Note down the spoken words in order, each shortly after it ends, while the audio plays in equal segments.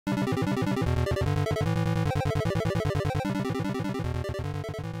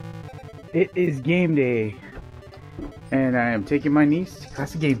It is game day, and I am taking my niece to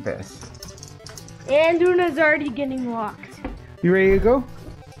Classic Gamefest. And Luna's already getting locked. You ready to go?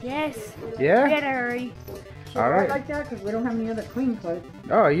 Yes. Yeah? We gotta hurry. Alright. Like that because we don't have any other clean clothes.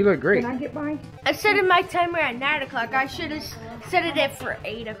 Oh, you look great. Can I get mine? I set my timer at 9 o'clock. I should have set it for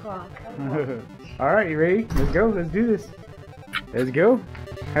 8 o'clock. Alright, you ready? Let's go. Let's do this. Let's go.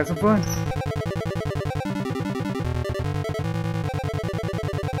 Have some fun.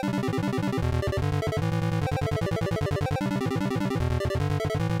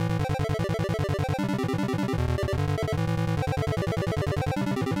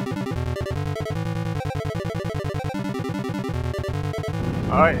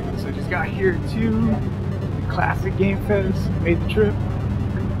 Alright, so just got here to the Classic Gamefest, made the trip.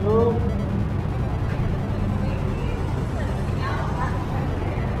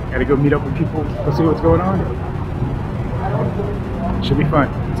 Gotta go meet up with people, go see what's going on. Should be fun,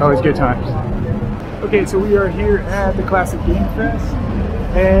 it's always good times. Okay, so we are here at the Classic Gamefest,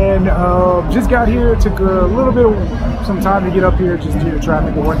 and just got here. It took a little bit of some time to get up here just due to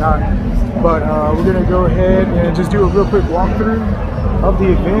traffic and whatnot. But we're gonna go ahead and just do a real quick walkthrough of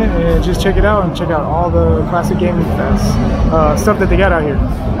the event and just check it out and check out all the Classic Gaming Fest stuff that they got out here.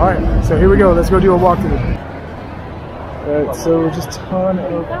 Alright, so here we go. Let's go do a walkthrough. Alright, so just a ton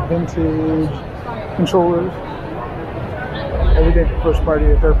of vintage controllers. Everything from first party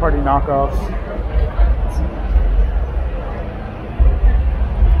to third party knockoffs.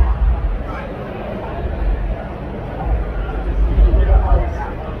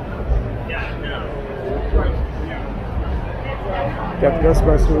 Got the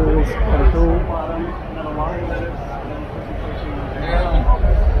Ghostbusters, kind of cool.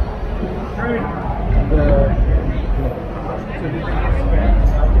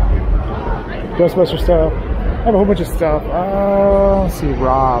 Ghostbuster stuff. I have a whole bunch of stuff. Let's see,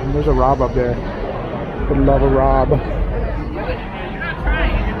 Rob. There's a Rob up there. Would love a Rob.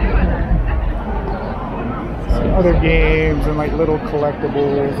 Some other games and like little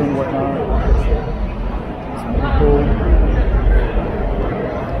collectibles and whatnot. It's pretty cool.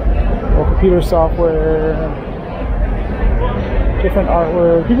 Computer software, different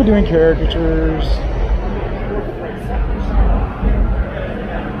artwork, people doing caricatures.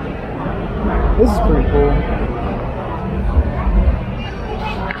 This is pretty cool.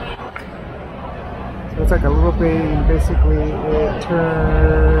 So it's like a little thing, basically it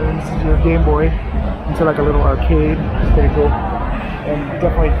turns your Game Boy into like a little arcade. It's pretty cool. And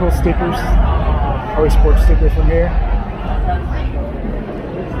definitely cool stickers. Always sports stickers from here.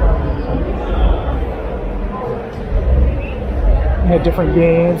 Had different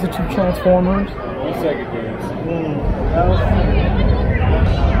games, the two Transformers. Sega games.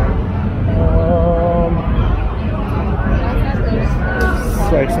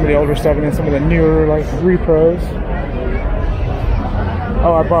 It's like some of the older stuff and then some of the newer like repros.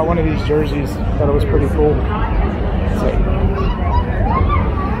 Oh, I bought one of these jerseys. Thought it was pretty cool.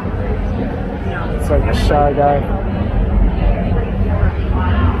 It's like a Shy Guy.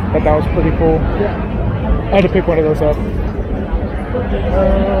 Thought that was pretty cool. I had to pick one of those up.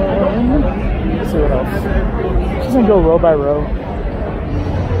 Let's see what else. Just gonna go row by row.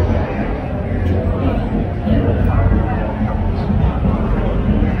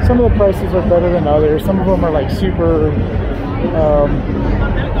 Some of the prices are better than others. Some of them are like super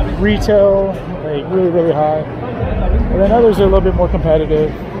retail, like really high. And then others are a little bit more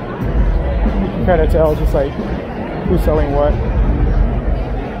competitive. You can kind of tell just like who's selling what.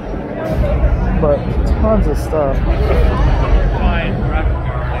 But tons of stuff.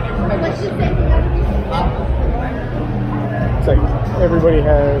 It's like everybody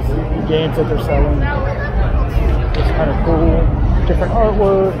has games that they're selling. It's kind of cool. Different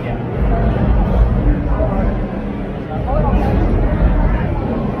artwork.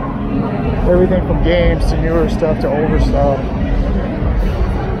 Everything from games to newer stuff to older stuff.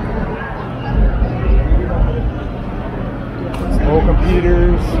 Some old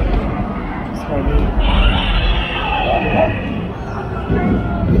computers. It's kind of neat.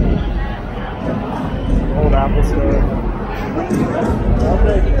 Old Apple stuff.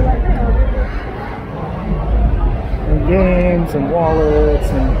 And games and wallets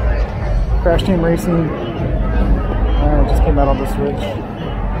and Crash Team Racing. It just came out on the Switch.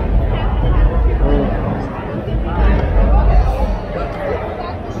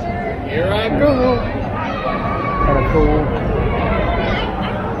 Here I go. Kind of cool.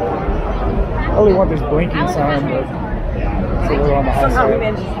 I only want this blinking sign, but it's a little on the high side. Somehow we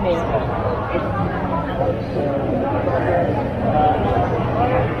managed to make it.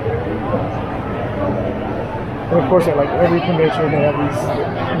 And of course, at like every convention, they have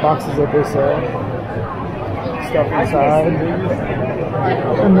these boxes that they sell. Stuff inside.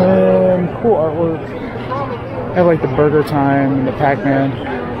 And then cool artwork. I have like the Burger Time and the Pac-Man.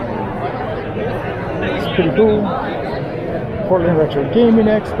 It's pretty cool. Portland Retro Gaming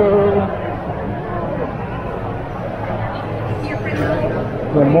Expo.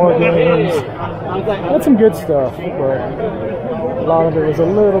 Then more games. Had some good stuff, but a lot of it was a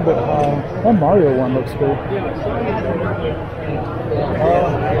little bit high. That Mario one looks good.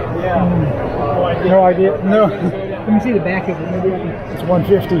 No idea. No. Let me see the back of it. Maybe I can... It's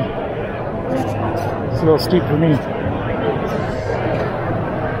 150. It's a little steep for me.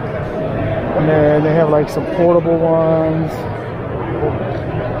 And then they have like some portable ones.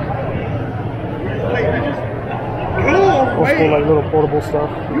 Old school, like little portable stuff.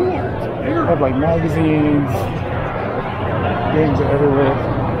 They have like magazines. Games are everywhere.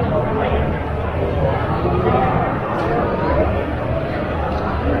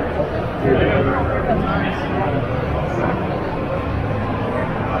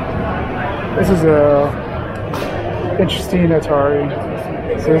 This is a interesting Atari.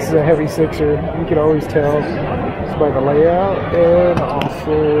 So this is a heavy sixer. You can always tell just by the layout, and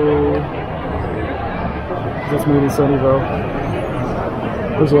also it's made in Sunnyvale.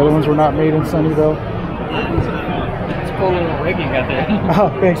 Those other ones were not made in Sunnyvale. It's cool little rig you got there. Oh,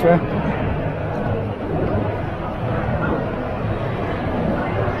 thanks, man.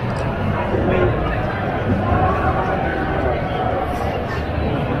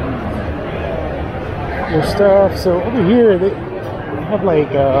 Their stuff. So over here, they have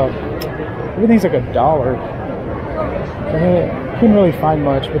like everything's like $1. And I couldn't really find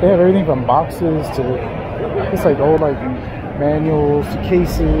much, but they have everything from boxes to just like old like manuals to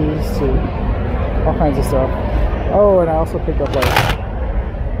cases to all kinds of stuff. Oh, and I also picked up like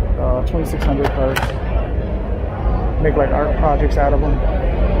 2600 cards. Make like art projects out of them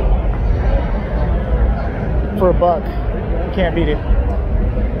for $1. You can't beat it.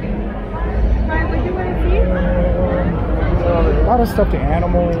 A lot of stuff to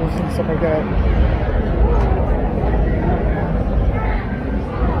animals and stuff like that.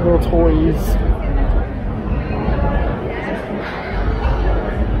 Little toys.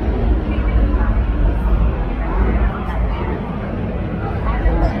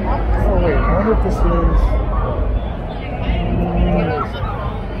 Oh wait, I wonder if this is...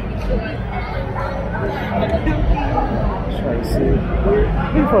 Try to see.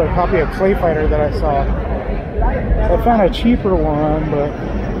 Looking for a copy of Play Fighter that I saw. I found a cheaper one, but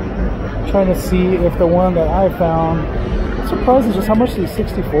I'm trying to see if the one that I found. I'm surprised at just how much these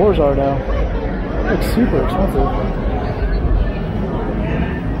 64s are now. They're like super expensive.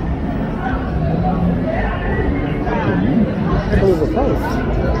 What is the price?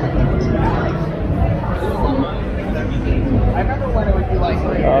 I remember when it would be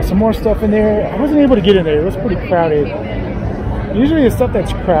like... Some more stuff in there. I wasn't able to get in there. It was pretty crowded. Usually the stuff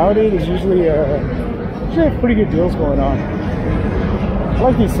that's crowded is usually have pretty good deals going on. I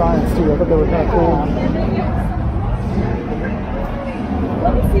like these signs too. I thought they were kind of cool.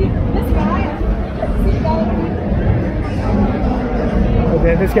 And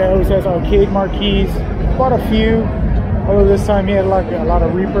then this guy always has arcade marquees. Bought a few. Although this time he had like a lot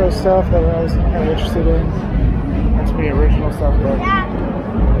of repro stuff that I was kind of interested in. That's pretty original stuff, but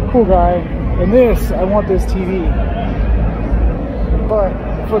cool guy. And this, I want this TV. But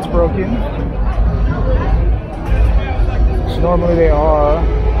the foot's broken. Normally they are,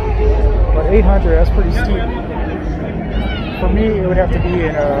 but 800, that's pretty steep. For me, it would have to be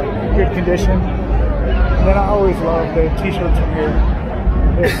in good condition. And then I always love the t-shirts from here.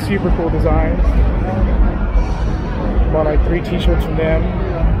 They're super cool designs. Bought like 3 t-shirts from them.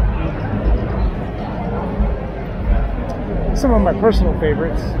 Some of my personal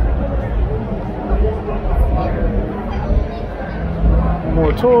favorites.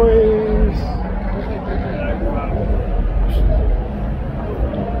 More toys.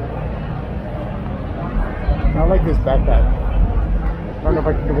 I like this backpack. I don't know if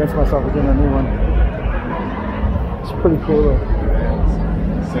I can convince myself of getting a new one. It's pretty cool though.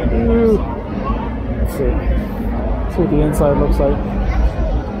 Ooh. Let's see. Let's see what the inside looks like.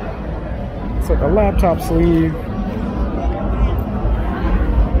 It's like a laptop sleeve.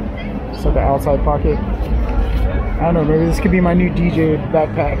 It's like the outside pocket. I don't know, maybe this could be my new DJ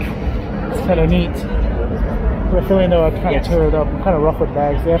backpack. It's kind of neat. But I feel like though I'd kind of tear it up. I'm kind of rough with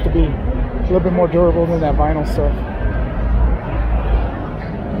bags. They have to be a little bit more durable than that vinyl stuff.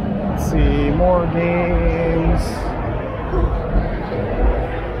 Let's see, more games.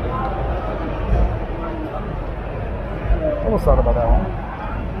 Almost thought about that one.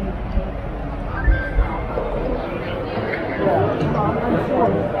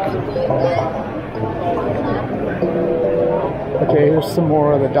 here's some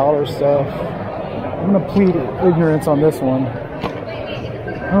more of the dollar stuff. I'm gonna plead ignorance on this one.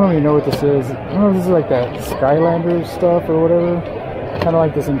 I don't even know what this is. I don't know if this is like that Skylanders stuff or whatever. Kind of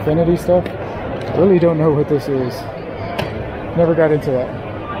like this Infinity stuff. Really don't know what this is. Never got into that.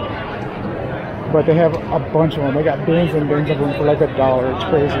 But they have a bunch of them. They got bins and bins of them for like $1. It's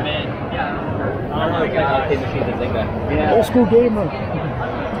crazy. Old school gamer.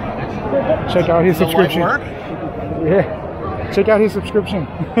 Check out his subscription. Yeah. Check out his subscription.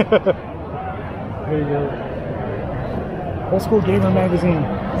 There you go. Old School Gamer magazine.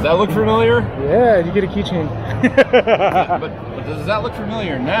 Does that look familiar? Yeah, you get a keychain. but does that look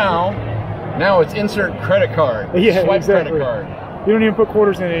familiar? Now it's insert credit card. Yeah, Swipe exactly. credit card. You don't even put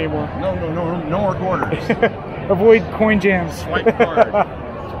quarters in it anymore. No more quarters. Avoid coin jams. Swipe card.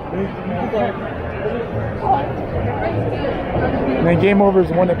 And then GameOver is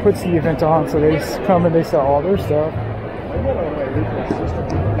the one that puts the event on, so they come and they sell all their stuff.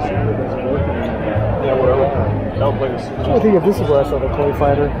 Don't play this. I think if this is where I saw the Toy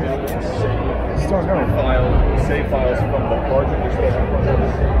Fighter. Just don't know. Save files from the cartridge.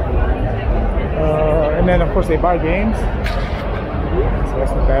 And then of course they buy games. So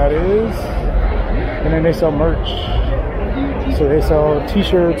that's what that is. And then they sell merch. So they sell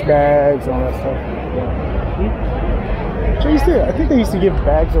t-shirts, bags, and all that stuff. So I think they used to give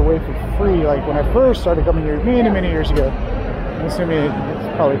bags away for free, like when I first started coming here many years ago. I'm assuming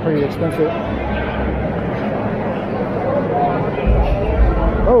it's probably pretty expensive.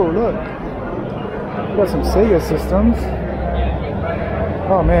 Oh, look. We got some Sega systems.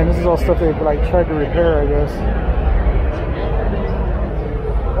 Oh man, this is all stuff they've like tried to repair, I guess.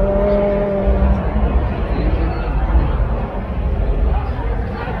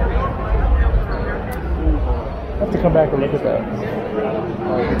 I have to come back and look at that.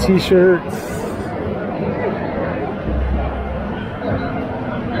 The t-shirts.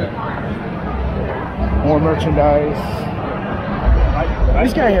 More merchandise.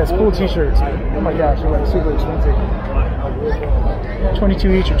 This guy has cool t-shirts. Oh my gosh, they're like super expensive.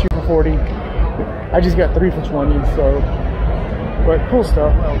 22 each or 2 for 40. I just got 3 for 20, so. But cool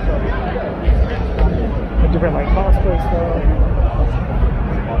stuff. Different like cosplay stuff.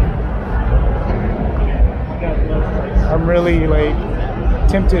 I'm really like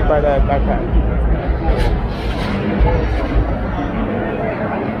tempted by that backpack.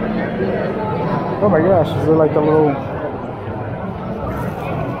 Oh my gosh, these are like the little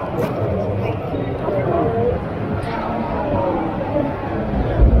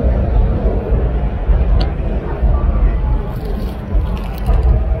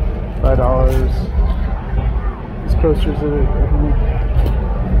 $5. These coasters are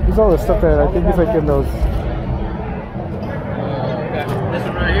there's all the stuff that I think is like in those. This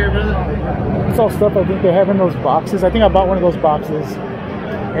one right here, brother? It's all stuff I think they have in those boxes. I think I bought one of those boxes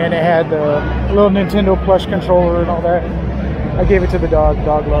and it had the little Nintendo plush controller and all that. I gave it to the dog.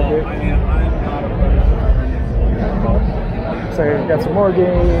 Dog loved it. So I got some more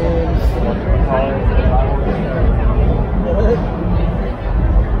games.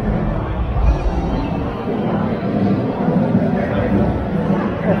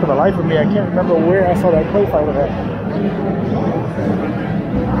 And for the life of me, I can't remember where I saw that Play Fighter at.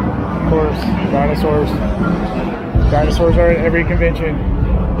 Of course, dinosaurs. Dinosaurs are at every convention.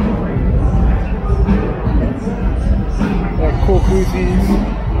 They have cool koozies.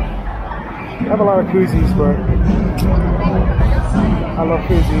 I have a lot of koozies, but I love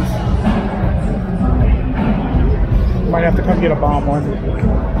koozies. Might have to come get a bomb one.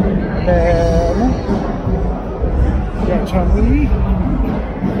 Then we got Chun-Li.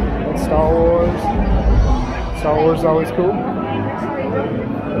 That's Star Wars. Star Wars is always cool.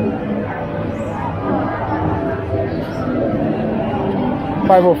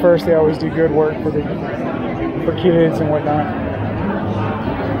 .501st, they always do good work for kids and whatnot.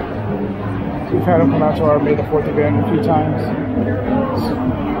 We've had them come out to our May the 4th event a few times.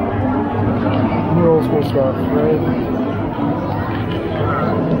 New old school stuff, right?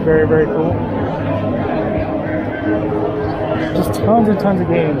 Very, very cool. Just tons and tons of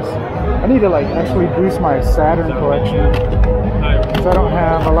games. I need to like actually boost my Saturn collection because I don't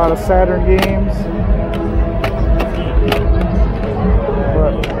have a lot of Saturn games.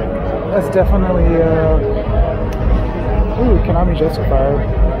 But that's definitely ooh, Konami Justified.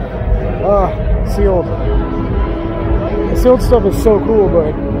 Sealed. The sealed stuff is so cool,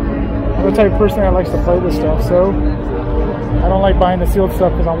 but I'm the type of person that likes to play this stuff, so I don't like buying the sealed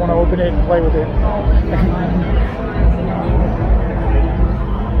stuff because I want to open it and play with it.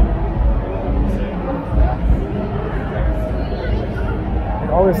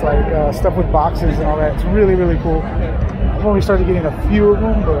 All this like stuff with boxes and all that. It's really, really cool. I've only started getting a few of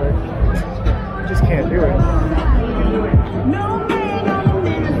them, but I just can't do it.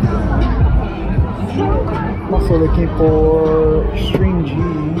 I'm also looking for Extreme G.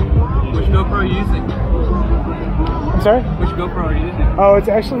 Which GoPro are you using? I'm sorry? Which GoPro are you using? Oh, it's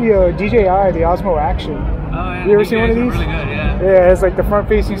actually a DJI, the Osmo Action. Oh, yeah. You ever seen one of these? Really good, yeah. Yeah, it's like the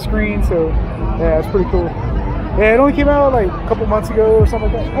front-facing screen, so yeah, it's pretty cool. Yeah, it only came out like a couple months ago or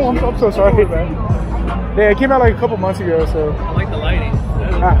something like that. Oh, I'm so sorry, man. Yeah, it came out like a couple months ago, so. I like the lighting.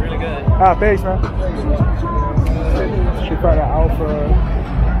 That looks really good. Thanks, man. Should try the Alpha.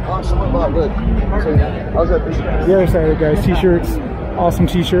 Awesome, about good. So, how's that? The other side of it, guys. T-shirts, awesome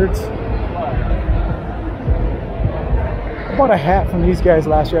T-shirts. I bought a hat from these guys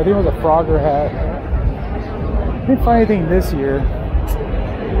last year. I think it was a Frogger hat. I didn't find anything this year.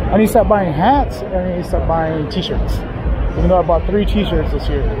 I need to stop buying hats and I need to stop buying T-shirts. Even though I bought 3 T-shirts this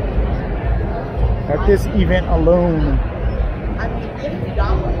year. At this event alone.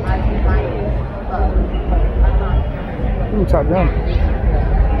 Ooh, Top Gun.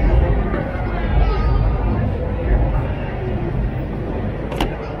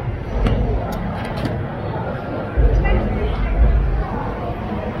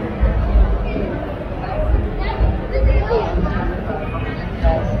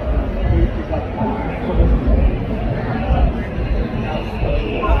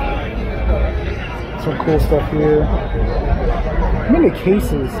 Some cool stuff here. I'm into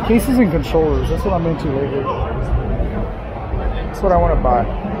cases and controllers. That's what I'm into lately. That's what I want to buy.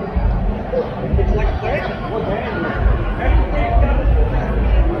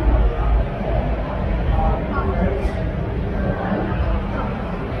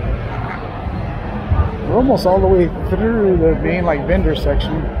 We're almost all the way through the main like vendor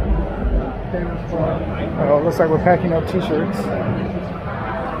section. It looks like we're packing up T-shirts.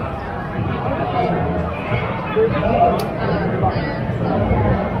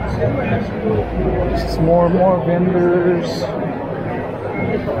 Just more and more vendors.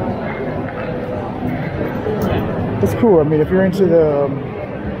 It's cool. I mean, if you're into the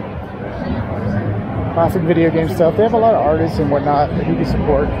classic video game stuff, they have a lot of artists and whatnot that you can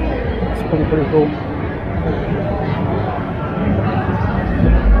support. It's pretty cool.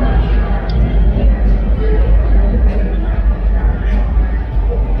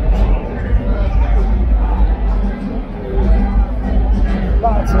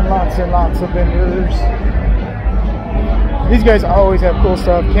 Lots of vendors. These guys always have cool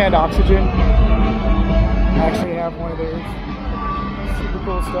stuff. Canned Oxygen. I actually have one of theirs. Super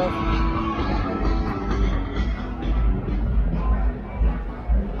cool stuff.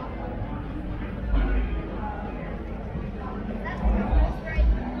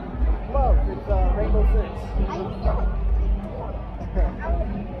 Hello, it's Rainbow Six. How you doing?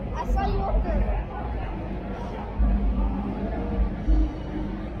 I saw you up there.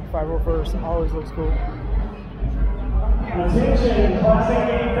 501st always looks cool. Attention, Classic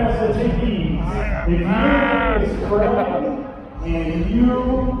Gamefest attendees. If your is correct and if you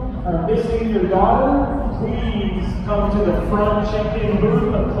are missing your daughter, please come to the front check-in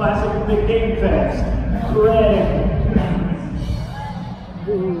booth of Classic Gamefest. Greg.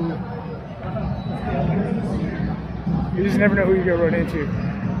 You just never know who you're going to run into.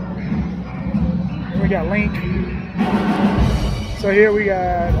 And we got Link. So here we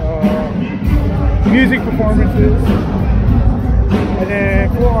got music performances, and then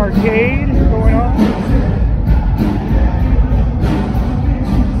full arcade going on.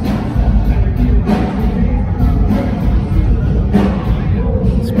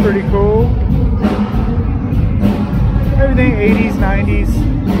 It's pretty cool. Everything 80s, 90s.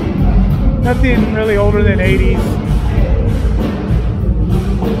 Nothing really older than 80s.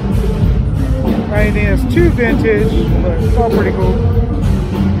 Anything that's too vintage, but it's all pretty cool.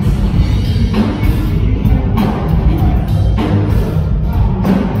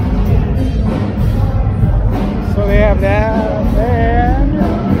 So they have that and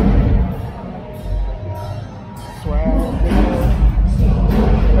swag.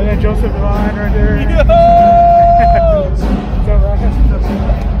 And then Joseph Divine right there.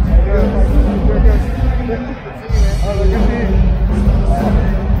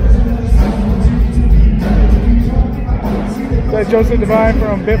 That's Joseph Divine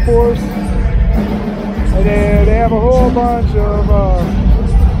from Bitforce. And then they have a whole bunch of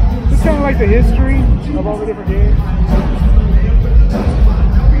just kind of like the history of all the different games.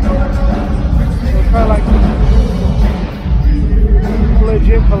 So it's kind of like a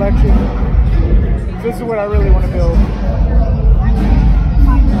legit collection. This is what I really want to build.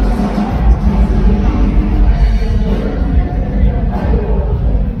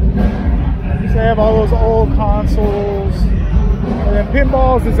 So I have all those old consoles.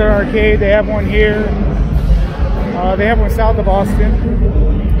 Pinballs is an arcade. They have one here. They have one south of Austin.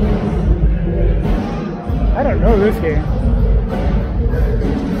 I don't know this game.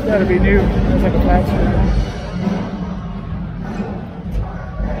 It's gotta be new. It's like a flat screen.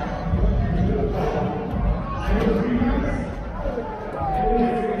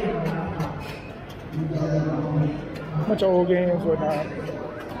 Bunch of old games, whatnot.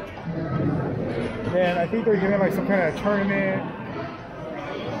 And I think they're doing like some kind of tournament.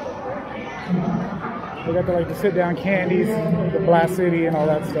 They got the sit down candies, the Blast City and all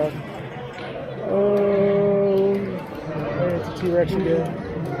that stuff. Oh, it's a T-Rex again.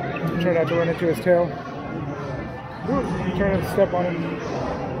 Try not to run into his tail. Ooh, trying to step on him.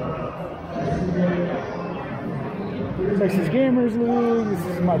 Texas Gamers League. This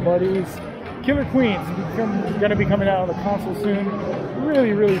is my buddies. Killer Queens gonna be coming out on the console soon.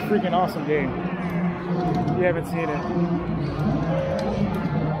 Really, really freaking awesome game. If you haven't seen it.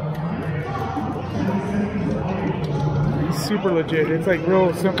 It's super legit. It's like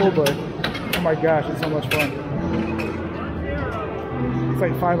real simple, but oh my gosh, it's so much fun. It's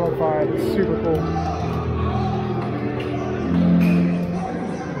like 5-on-5. It's super cool.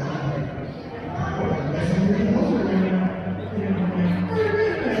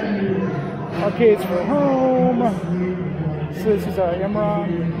 Arcades for home. So this is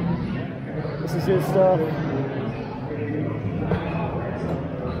Imran. This is his stuff.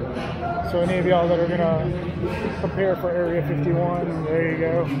 So any of y'all that are gonna prepare for Area 51, there you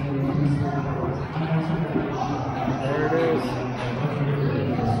go. There it is.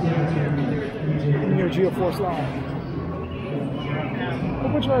 Neo Geo Force Line. A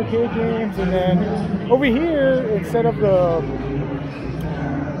bunch of arcade games, and then over here, instead of the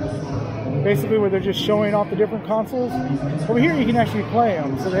basically where they're just showing off the different consoles, over here you can actually play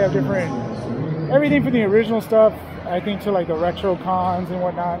them. So they have different, everything from the original stuff, I think, to like the retro cons and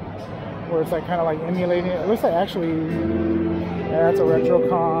whatnot, where it's like kind of like emulating it. It looks like actually, yeah, that's a retro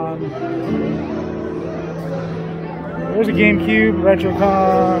con. There's a GameCube retro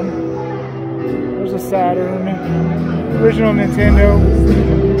con. There's a Saturn, original Nintendo.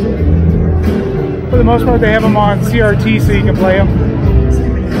 For the most part, they have them on CRT so you can play them.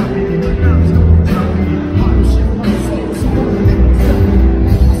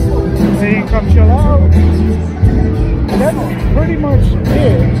 So you can come chill out. And that's pretty much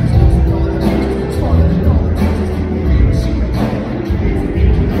it.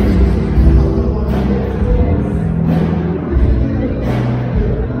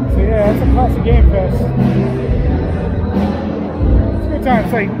 That's a Classic Gamefest. It's a good time.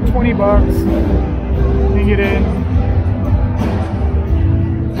 It's like $20. You get in.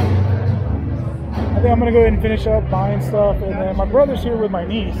 I think I'm gonna go ahead and finish up buying stuff, and then my brother's here with my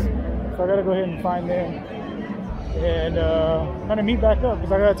niece, so I gotta go ahead and find them and kind of meet back up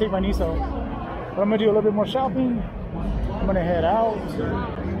because I gotta take my niece out. But I'm gonna do a little bit more shopping. I'm gonna head out,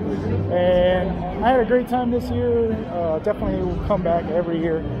 and I had a great time this year. Definitely will come back every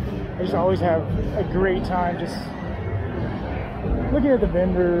year. I just always have a great time just looking at the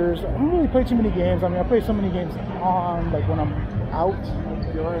vendors. I don't really play too many games. I mean, I play so many games on, like when I'm out,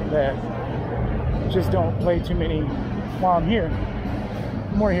 that just don't play too many while I'm here.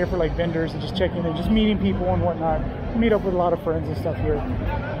 I'm more here for like vendors and just checking and just meeting people and whatnot. Meet up with a lot of friends and stuff here.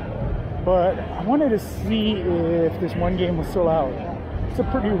 But I wanted to see if this one game was still out. It's a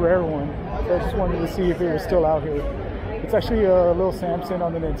pretty rare one, so I just wanted to see if it was still out here. It's actually a little Samson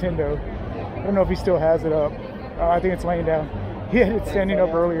on the Nintendo. I don't know if he still has it up. I think it's laying down. He had it standing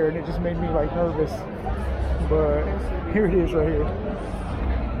up earlier and it just made me like nervous. But here it is right here.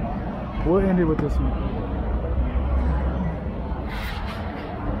 We'll end it with this one.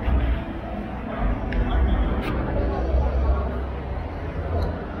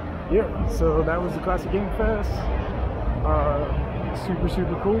 Yeah, so that was the Classic Gamefest.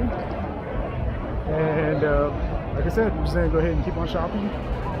 Super cool. And like I said, I'm just gonna go ahead and keep on shopping.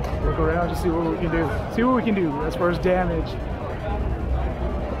 Look around, just see what we can do. See what we can do as far as damage.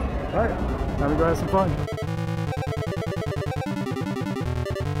 Alright, now we go have some fun.